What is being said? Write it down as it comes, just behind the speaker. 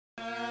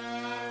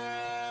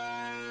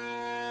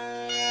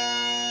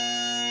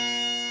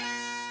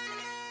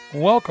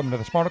Welcome to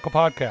the Smarticle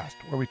podcast,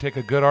 where we take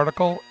a good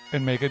article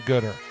and make it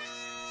gooder.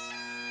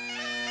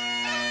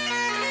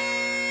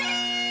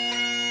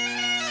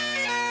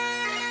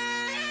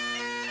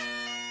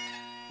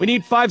 We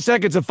need 5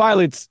 seconds of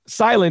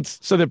silence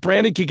so that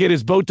Brandon can get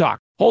his Botox.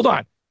 Hold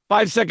on.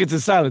 5 seconds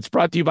of silence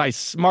brought to you by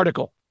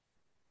Smarticle.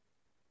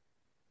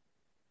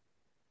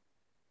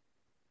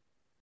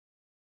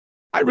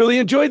 I really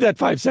enjoyed that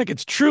 5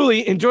 seconds.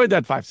 Truly enjoyed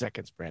that 5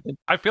 seconds, Brandon.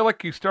 I feel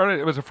like you started,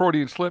 it was a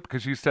Freudian slip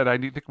because you said,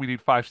 think we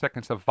need 5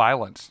 seconds of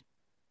violence,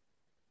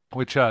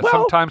 which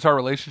sometimes our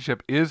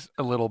relationship is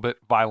a little bit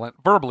violent,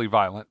 verbally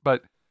violent,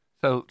 but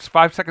so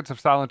 5 seconds of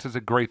silence is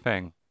a great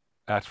thing.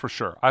 That's for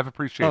sure. I've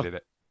appreciated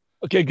it.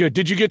 Okay, good.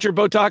 Did you get your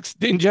Botox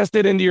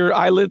ingested into your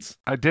eyelids?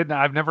 I didn't.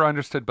 I've never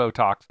understood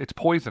Botox. It's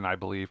poison, I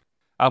believe.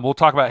 We'll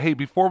talk about, hey,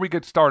 before we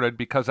get started,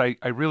 because I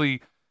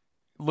really...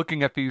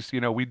 looking at these,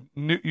 we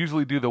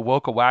usually do the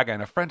Woka Wagga,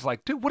 and a friend's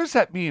like, dude, what does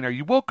that mean? Are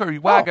you Woka or are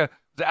you Wagga?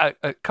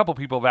 A couple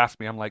people have asked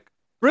me. I'm like,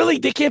 really?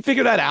 They can't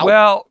figure that out?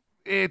 Well,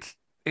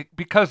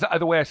 because of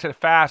the way I said it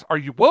fast. Are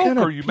you woke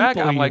or are you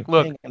MAGA? I'm like,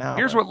 look,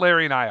 here's what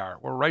Larry and I are.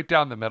 We're right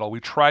down the middle.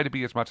 We try to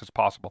be as much as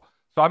possible.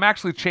 So I'm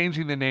actually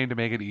changing the name to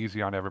make it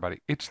easy on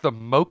everybody. It's the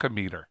Mocha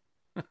Meter.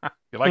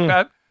 You like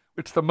that?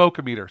 It's the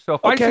Mocha Meter. So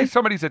if I say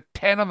somebody's a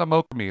 10 on the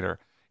Mocha Meter,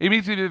 it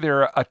means either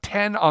they're a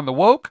 10 on the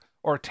woke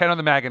or a 10 on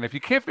the MAGA. And if you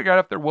can't figure out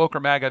if they're woke or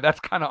MAGA, that's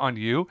kind of on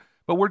you.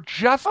 But we're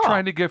just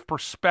trying to give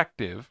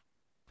perspective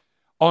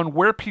on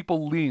where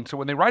people lean. So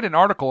when they write an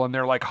article and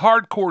they're like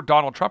hardcore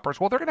Donald Trumpers,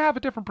 well, they're going to have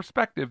a different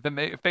perspective than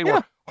if they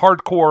were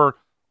hardcore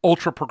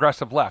ultra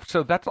progressive left.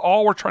 So that's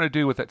all we're trying to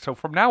do with it. So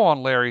from now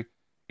on, Larry,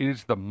 it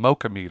is the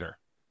Mocha Meter.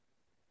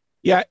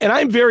 Yeah, and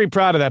I'm very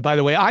proud of that, by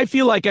the way. I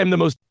feel like I'm the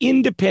most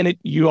independent,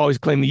 you always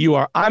claim that you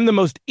are. I'm the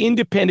most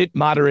independent,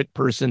 moderate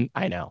person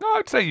I know. No,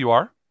 I'd say you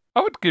are. I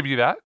would give you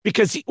that.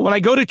 Because when I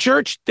go to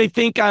church, they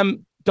think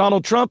I'm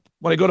Donald Trump.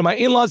 When I go to my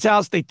in-laws'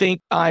 house, they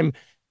think I'm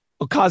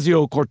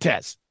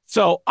Ocasio-Cortez.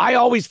 So I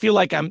always feel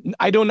like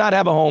I do not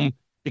have a home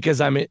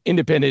because I'm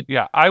independent.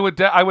 Yeah, I would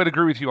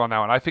agree with you on that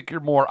one. I think you're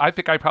more, I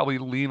think I probably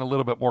lean a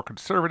little bit more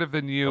conservative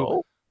than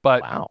you,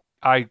 but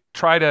I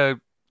try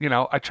to,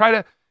 I try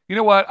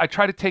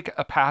to take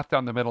a path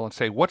down the middle and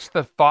say, what's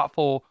the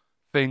thoughtful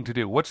thing to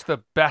do? What's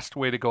the best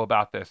way to go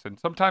about this? And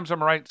sometimes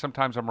I'm right,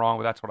 sometimes I'm wrong,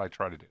 but that's what I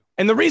try to do.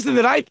 And the reason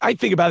that I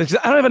think about it is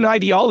I don't have an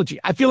ideology.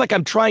 I feel like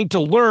I'm trying to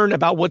learn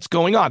about what's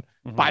going on.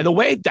 Mm-hmm. By the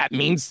way, that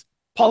means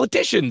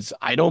politicians.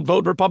 I don't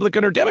vote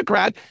Republican or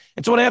Democrat.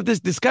 And so when I have these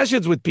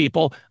discussions with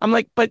people, I'm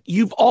like, but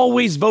you've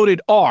always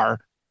voted R.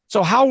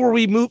 So how will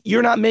we move?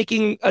 You're not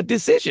making a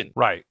decision.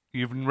 Right.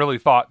 You've really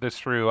thought this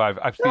through.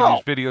 I've seen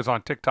these videos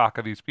on TikTok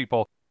of these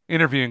people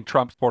interviewing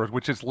Trump supporters,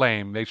 which is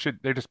lame.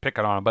 They're just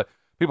picking on him. But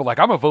people are like,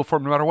 I'm going to vote for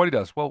him no matter what he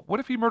does. Well, what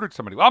if he murdered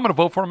somebody? Well, I'm going to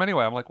vote for him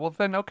anyway. I'm like, well,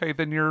 then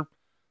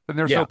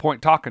there's no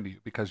point talking to you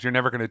because you're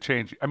never going to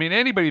change. I mean,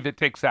 anybody that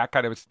takes that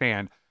kind of a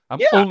stand, I'm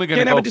only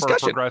going to go for a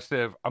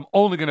progressive. I'm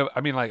only going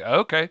to,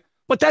 okay.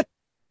 But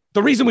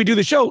the reason we do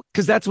the show,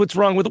 because that's what's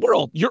wrong with the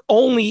world. You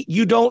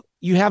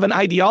have an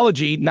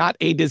ideology, not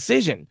a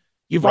decision.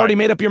 You've already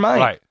made up your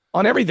mind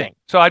on everything.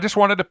 So I just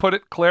wanted to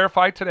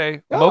clarify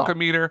today, Mocha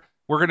Meter.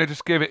 We're going to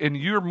just give it, and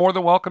you're more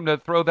than welcome to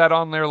throw that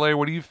on there, Larry.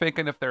 What are you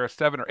thinking if they're a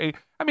 7 or 8?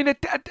 I mean,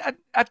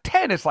 a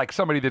 10 is like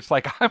somebody that's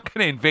like, I'm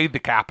going to invade the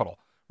Capitol,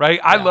 right?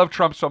 Yeah. I love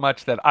Trump so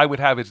much that I would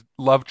have his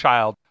love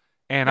child,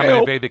 and I'm going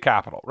to invade the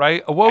Capitol,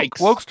 right? A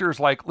wokester's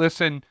like,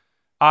 listen,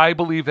 I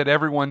believe that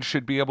everyone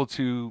should be able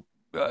to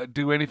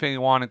do anything they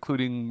want,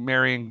 including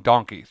marrying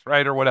donkeys,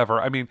 right, or whatever.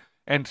 I mean,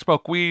 and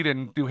smoke weed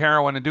and do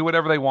heroin and do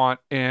whatever they want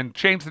and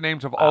change the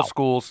names of all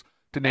schools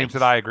to names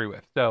that I agree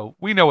with. So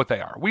we know what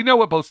they are. We know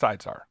what both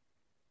sides are.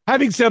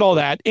 Having said all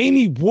that,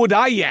 Amy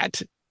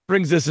Woodayat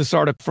brings us this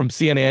article from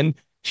CNN.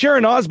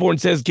 Sharon Osborne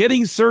says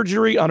getting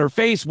surgery on her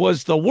face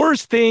was the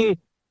worst thing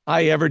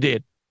I ever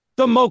did.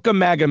 The Mocha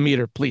MAGA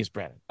meter, please,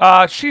 Brandon.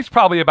 She's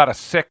probably about a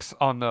 6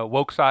 on the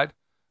woke side.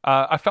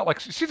 I felt like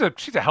she's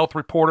a health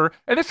reporter,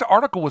 and this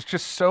article was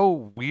just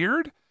so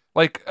weird.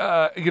 Like,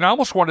 I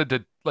almost wanted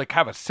to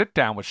have a sit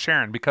down with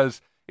Sharon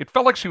because it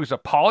felt like she was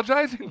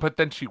apologizing, but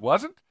then she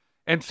wasn't,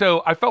 and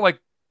so I felt like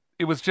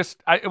it was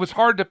just it was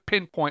hard to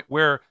pinpoint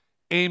where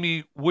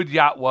Amy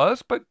Woodyatt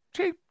was, but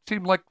she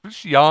seemed like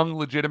this young,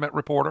 legitimate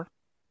reporter.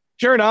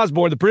 Sharon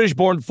Osborne, the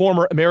British-born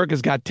former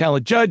America's Got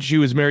Talent judge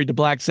who is married to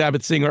Black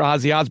Sabbath singer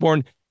Ozzy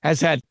Osbourne,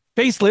 has had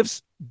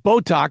facelifts,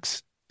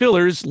 Botox,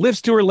 fillers,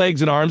 lifts to her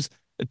legs and arms,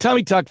 a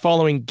tummy tuck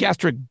following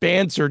gastric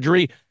band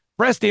surgery,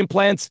 breast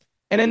implants,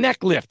 and a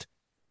neck lift.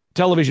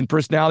 Television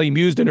personality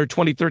mused in her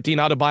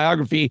 2013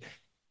 autobiography,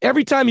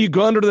 every time you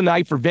go under the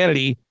knife for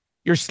vanity,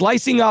 you're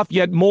slicing off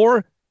yet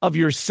more of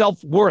your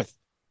self-worth.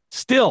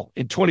 Still,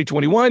 in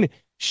 2021,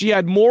 she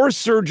had more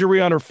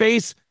surgery on her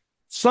face,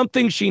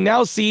 something she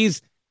now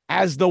sees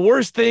as the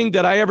worst thing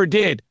that I ever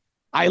did.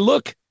 I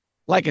look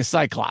like a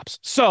cyclops.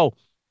 So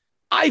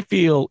I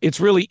feel it's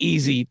really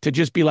easy to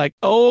just be like,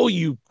 oh,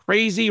 you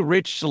crazy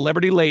rich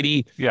celebrity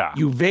lady,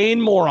 you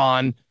vain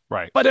moron.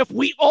 Right. But if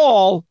we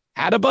all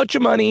had a bunch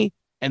of money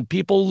and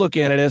people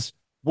looking at us,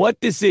 what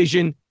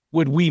decision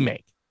would we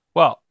make?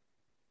 Well,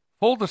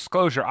 full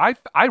disclosure,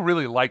 I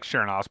really like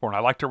Sharon Osborne. I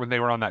liked her when they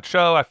were on that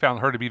show. I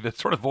found her to be the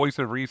sort of voice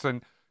of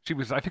reason.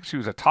 I think she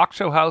was a talk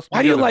show host.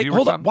 Why do you like?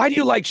 Hold on. Why do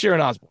you like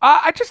Sharon Osborne?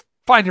 I just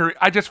find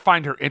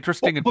her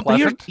interesting and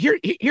pleasant.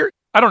 Here.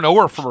 I don't know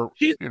her from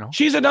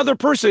She's another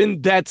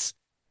person that's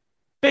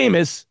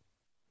famous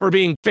for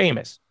being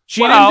famous.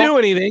 She didn't do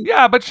anything.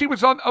 Yeah, but she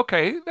was on.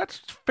 Okay, that's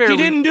fair. She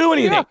didn't do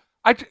anything.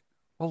 Yeah,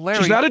 Larry,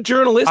 she's not a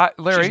journalist.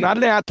 Larry, she's not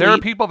an athlete. There are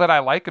people that I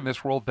like in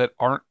this world that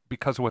aren't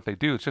because of what they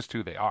do. It's just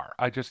who they are.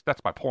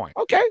 That's my point.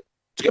 Okay.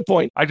 It's a good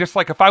point. I just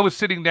like if I was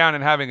sitting down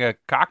and having a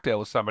cocktail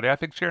with somebody, I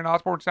think Sharon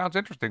Osborne sounds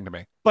interesting to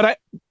me. But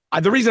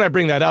the reason I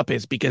bring that up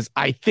is because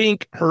I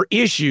think her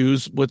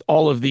issues with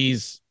all of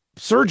these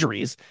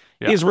surgeries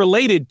is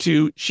related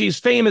to she's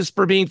famous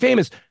for being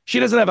famous. She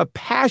doesn't have a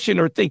passion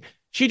or thing.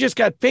 She just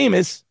got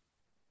famous,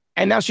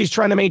 and now she's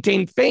trying to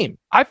maintain fame.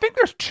 I think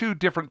there's two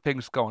different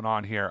things going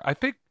on here. I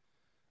think,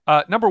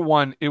 number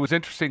one, it was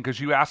interesting because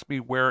you asked me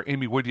where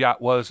Amy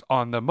Woodyatt was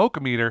on the Mocha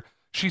meter.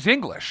 She's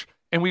English.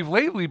 And we've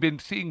lately been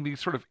seeing these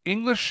sort of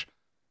English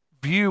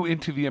view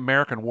into the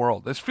American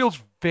world. This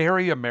feels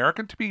very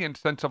American to me in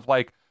sense of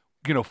like,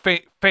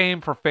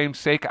 fame for fame's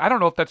sake. I don't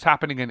know if that's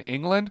happening in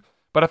England,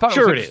 but I thought it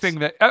was interesting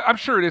that I'm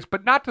sure it is,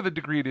 but not to the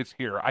degree it is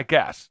here, I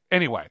guess.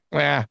 Anyway,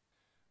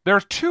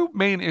 there's two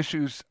main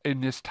issues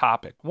in this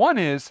topic. One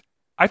is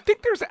I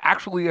think there's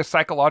actually a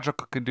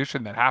psychological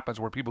condition that happens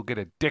where people get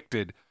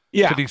addicted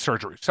to these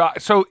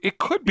surgeries. So it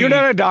could be. You're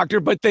not a doctor,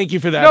 but thank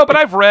you for that. No, but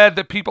I've read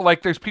that people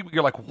there's people,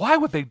 you're like, why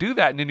would they do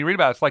that? And then you read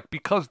about it, it's like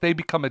because they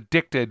become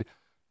addicted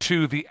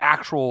to the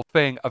actual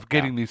thing of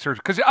getting these surgeries.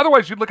 Because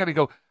otherwise you'd look at it and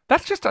go,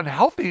 that's just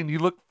unhealthy and you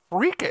look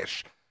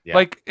freakish. Yeah.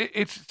 Like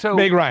it's so.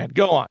 Meg Ryan,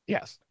 go on.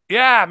 Yes.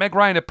 Yeah, Meg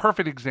Ryan, a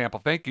perfect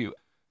example. Thank you.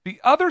 The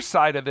other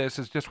side of this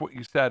is just what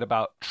you said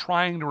about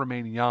trying to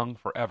remain young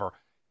forever.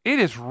 It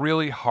is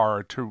really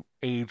hard to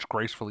age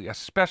gracefully,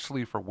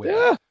 especially for women.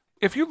 Yeah.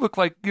 If you look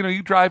like,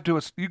 you go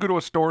to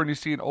a store and you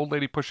see an old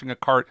lady pushing a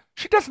cart,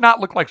 she does not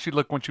look like she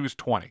looked when she was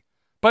 20.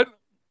 But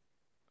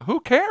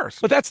who cares?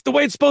 But that's the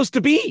way it's supposed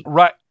to be.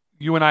 Right.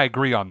 You and I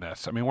agree on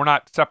this. I mean, we're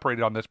not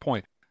separated on this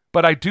point.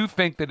 But I do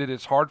think that it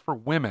is hard for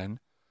women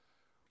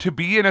to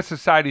be in a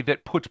society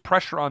that puts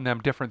pressure on them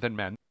different than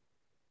men.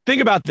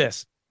 Think about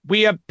this.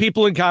 We have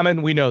people in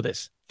common. We know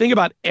this. Think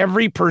about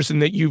every person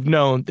that you've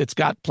known that's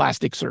got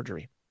plastic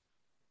surgery.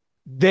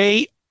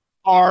 They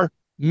are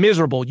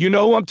miserable. You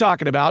know who I'm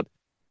talking about.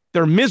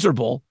 They're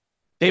miserable.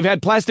 They've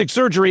had plastic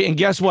surgery, and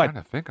guess what? I'm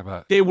trying to think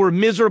about it. They were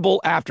miserable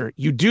after.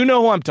 You do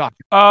know who I'm talking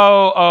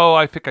about. Oh,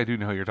 I think I do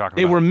know who you're talking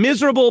about. They were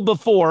miserable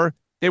before.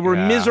 They were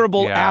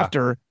miserable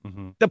after.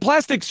 Mm-hmm. The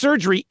plastic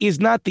surgery is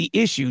not the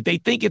issue. They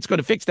think it's going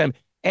to fix them,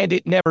 and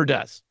it never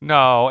does.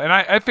 No, and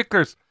I think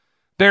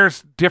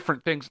there's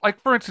different things.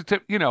 Like, for instance,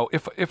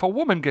 if a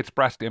woman gets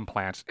breast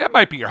implants, it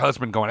might be your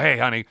husband going, hey,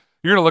 honey,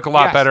 you're going to look a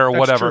lot better or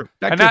whatever.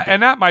 And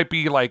that might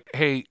be like,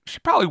 hey, she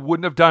probably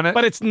wouldn't have done it.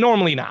 But it's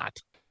normally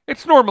not.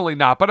 It's normally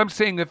not. But I'm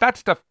saying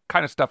that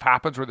kind of stuff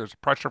happens where there's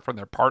pressure from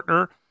their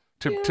partner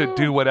to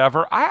do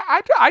whatever.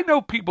 I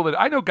know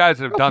guys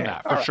that have done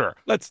that for sure.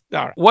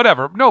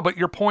 Whatever. No, but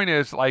your point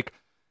is like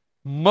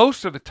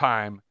most of the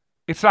time,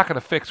 it's not going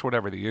to fix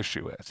whatever the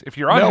issue is. If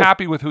you're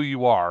unhappy with who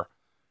you are,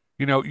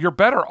 you're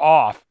better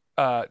off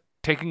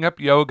taking up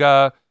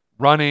yoga,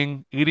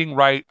 running, eating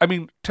right. I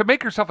mean, to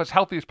make yourself as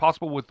healthy as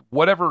possible with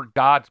whatever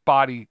God's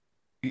body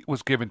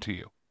was given to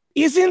you.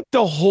 Isn't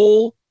the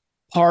whole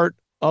part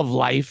of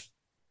life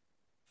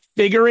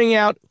figuring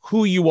out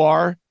who you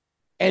are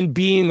and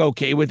being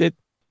okay with it?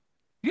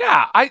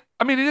 Yeah, I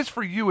mean, it is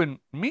for you and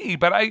me,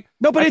 but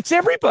it's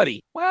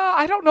everybody. Well,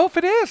 I don't know if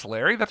it is,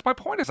 Larry. That's my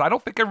point. Is I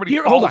don't think everybody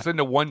falls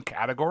into one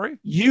category.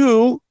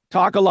 You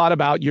talk a lot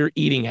about your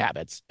eating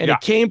habits, and it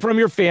came from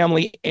your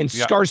family and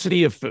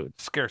scarcity of food.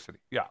 Scarcity,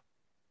 yeah.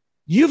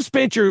 You've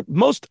spent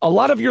a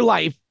lot of your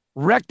life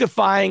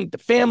rectifying the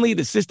family,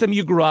 the system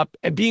you grew up,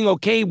 and being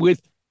okay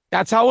with.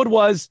 That's how it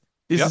was.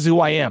 This is who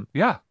I am.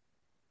 Yeah.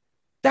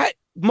 That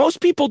most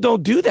people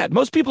don't do that.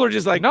 Most people are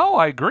just like, no,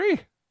 I agree.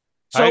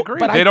 I agree.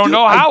 But they don't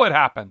know how it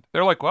happened.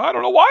 They're like, well, I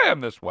don't know why I'm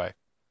this way.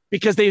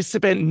 Because they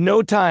spent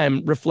no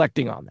time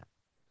reflecting on that.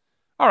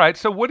 All right.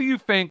 So what do you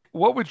think?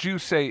 What would you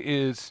say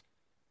is,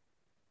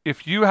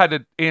 if you had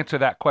to answer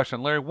that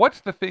question, Larry, what's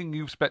the thing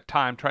you've spent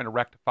time trying to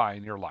rectify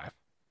in your life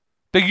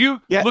that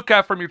you look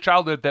at from your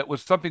childhood that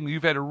was something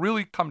you've had to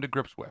really come to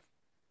grips with?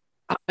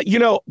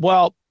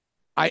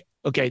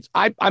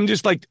 I'm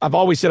just like, I've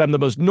always said, I'm the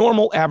most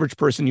normal, average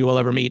person you will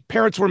ever meet.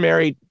 Parents were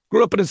married,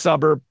 grew up in a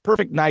suburb,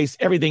 perfect, nice.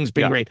 Everything's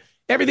been great.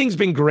 Everything's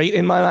been great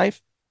in my life.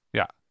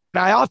 Yeah.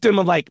 And I often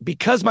am like,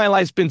 because my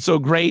life's been so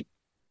great,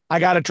 I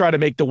got to try to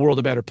make the world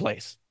a better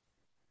place.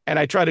 And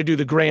I try to do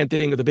the grand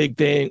thing or the big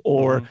thing,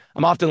 or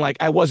I'm often like,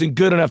 I wasn't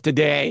good enough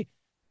today.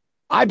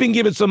 I've been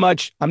given so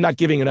much, I'm not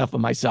giving enough of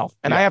myself.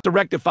 And I have to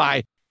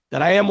rectify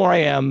that I am where I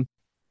am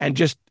and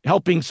just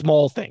helping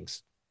small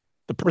things.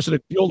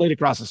 The old lady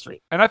across the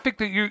street. And I think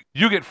that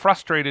you get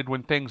frustrated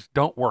when things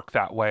don't work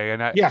that way.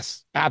 And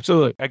yes,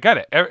 absolutely. I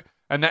get it.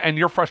 And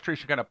your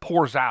frustration kind of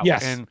pours out.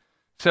 Yes. And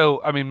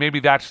so, I mean, maybe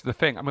that's the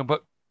thing. I mean,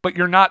 but but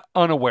you're not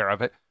unaware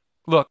of it.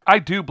 Look, I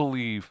do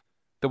believe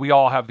that we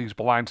all have these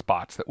blind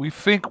spots that we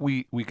think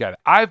we get it.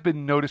 I've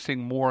been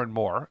noticing more and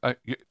more,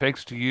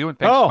 thanks to you and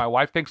thanks to my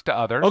wife, thanks to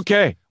others.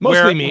 Okay,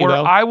 mostly me, where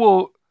though. I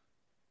will,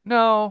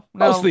 no,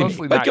 mostly me.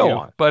 But not go you.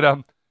 on.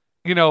 But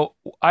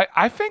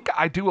I think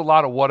I do a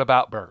lot of what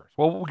about burgers.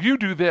 Well, you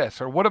do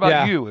this, or what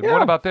about you, and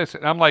what about this?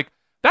 And I'm like,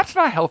 that's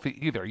not healthy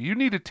either. You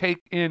need to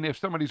take in, if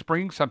somebody's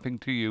bringing something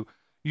to you,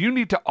 you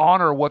need to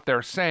honor what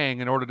they're saying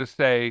in order to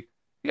say,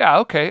 yeah,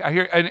 okay, I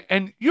hear.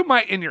 And you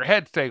might in your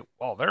head say,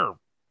 well, they're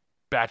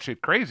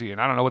batshit crazy, and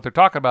I don't know what they're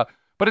talking about.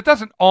 But it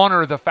doesn't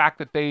honor the fact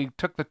that they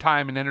took the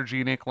time and energy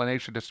and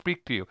inclination to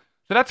speak to you.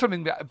 So that's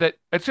something that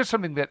it's just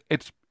something that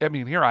I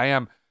mean, here I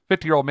am,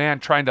 50-year-old man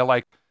trying to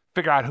like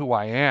figure out who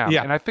I am.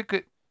 Yeah. And I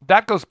think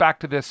that goes back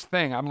to this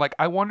thing. I'm like,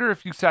 I wonder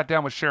if you sat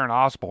down with Sharon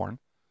Osborne,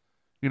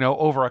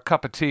 over a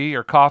cup of tea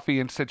or coffee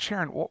and said,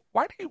 Sharon,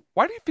 why do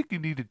you think you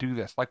need to do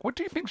this? Like, what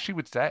do you think she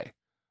would say?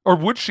 Or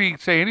would she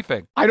say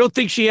anything? I don't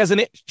think she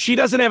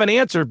doesn't have an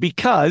answer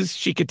because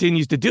she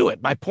continues to do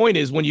it. My point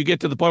is, when you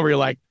get to the point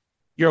where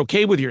you're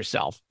okay with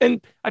yourself.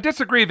 And I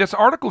disagree. This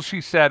article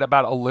she said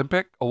about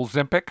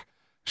Ozempic,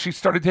 she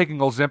started taking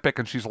Ozempic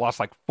and she's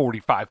lost like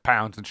 45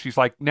 pounds. And she's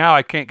like, now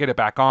I can't get it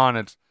back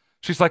on.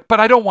 She's like,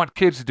 but I don't want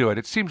kids to do it.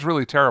 It seems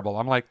really terrible.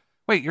 I'm like,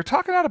 wait, you're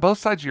talking out of both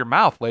sides of your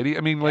mouth, lady.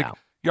 I mean, like,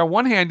 on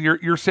one hand,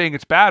 you're saying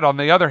it's bad. On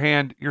the other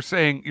hand, you're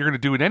saying you're going to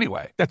do it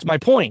anyway. That's my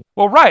point.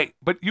 Well, right.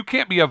 But you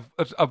can't be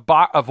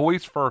a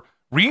voice for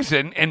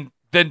reason and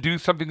then do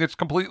something that's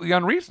completely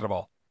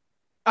unreasonable.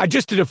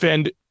 Just to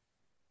defend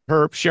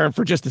her, Sharon,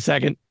 for just a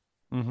second.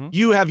 Mm-hmm.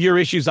 You have your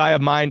issues, I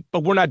have mine,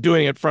 but we're not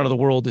doing it in front of the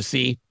world to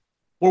see.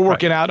 We're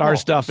working out our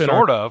stuff.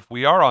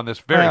 We are on this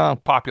very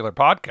popular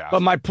podcast.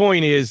 But my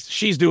point is,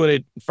 she's doing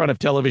it in front of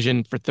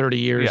television for 30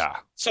 years. Yeah.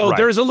 So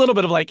there's a little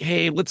bit of like,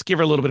 hey, let's give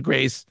her a little bit of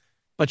grace.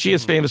 But she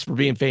is famous for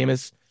being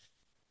famous.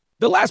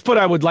 The last point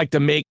I would like to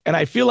make, and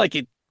I feel like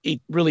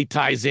it really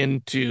ties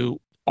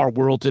into our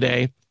world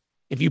today.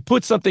 If you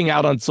put something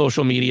out on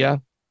social media,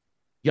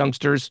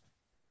 youngsters,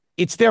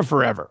 it's there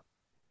forever.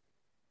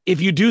 If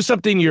you do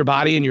something to your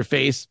body and your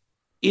face,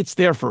 it's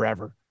there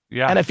forever.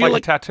 Yeah, and I feel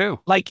like a tattoo.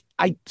 Like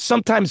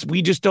sometimes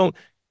we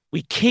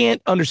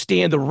can't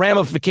understand the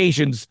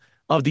ramifications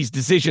of these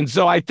decisions.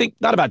 So I think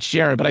not about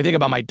Sharon, but I think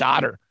about my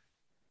daughter.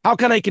 How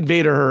can I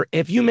convey to her,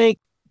 if you make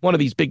one of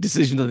these big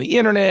decisions on the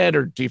internet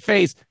or to your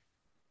face,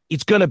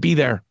 it's going to be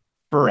there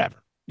forever.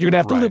 You're going to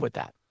have to live with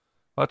that.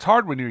 Well, it's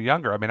hard when you're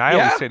younger. I mean, I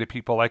always say to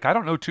people, like, I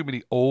don't know too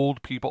many older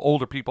people,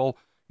 50s,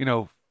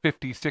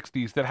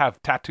 60s that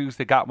have tattoos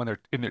they got when they're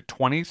in their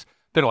 20s.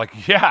 They're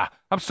like, yeah,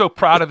 I'm so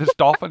proud of this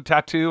dolphin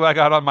tattoo I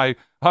got on my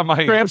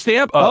tramp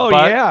stamp. Butt.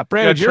 Yeah,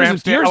 Brandon,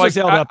 yours is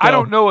held up. I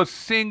don't know a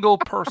single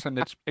person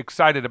that's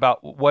excited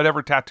about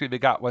whatever tattoo they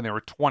got when they were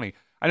 20.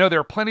 I know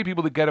there are plenty of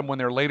people that get them when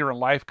they're later in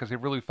life because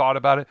they've really thought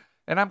about it.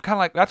 And I'm kind of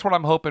like, that's what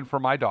I'm hoping for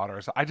my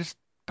daughters. I just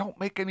don't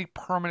make any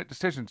permanent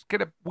decisions.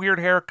 Get a weird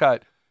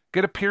haircut,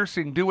 get a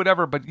piercing, do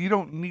whatever, but you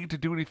don't need to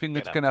do anything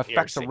that's going to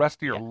affect the rest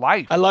of your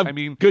life. I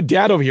mean, good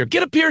dad over here.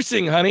 Get a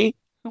piercing, honey.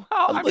 Well,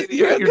 I mean,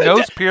 you get your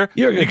nose pierced.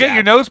 You get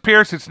your nose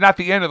pierced. It's not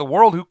the end of the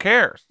world. Who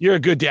cares? You're a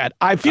good dad.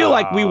 I feel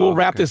like we will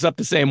wrap this up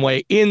the same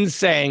way in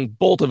saying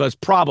both of us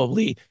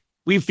probably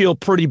we feel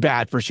pretty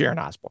bad for Sharon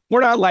Osborne.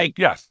 We're not like,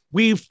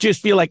 we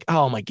just feel like,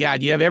 oh my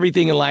God, you have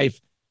everything in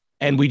life.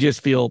 And we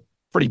just feel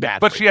pretty bad.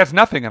 But she has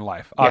nothing in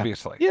life,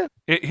 obviously. Yeah.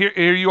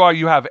 Here you are.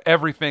 You have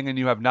everything and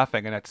you have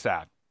nothing. And it's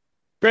sad.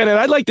 Brandon,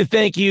 I'd like to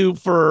thank you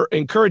for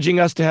encouraging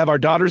us to have our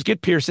daughters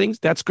get piercings.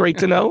 That's great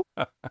to know.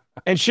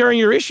 And sharing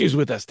your issues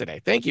with us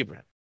today. Thank you,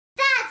 Brandon.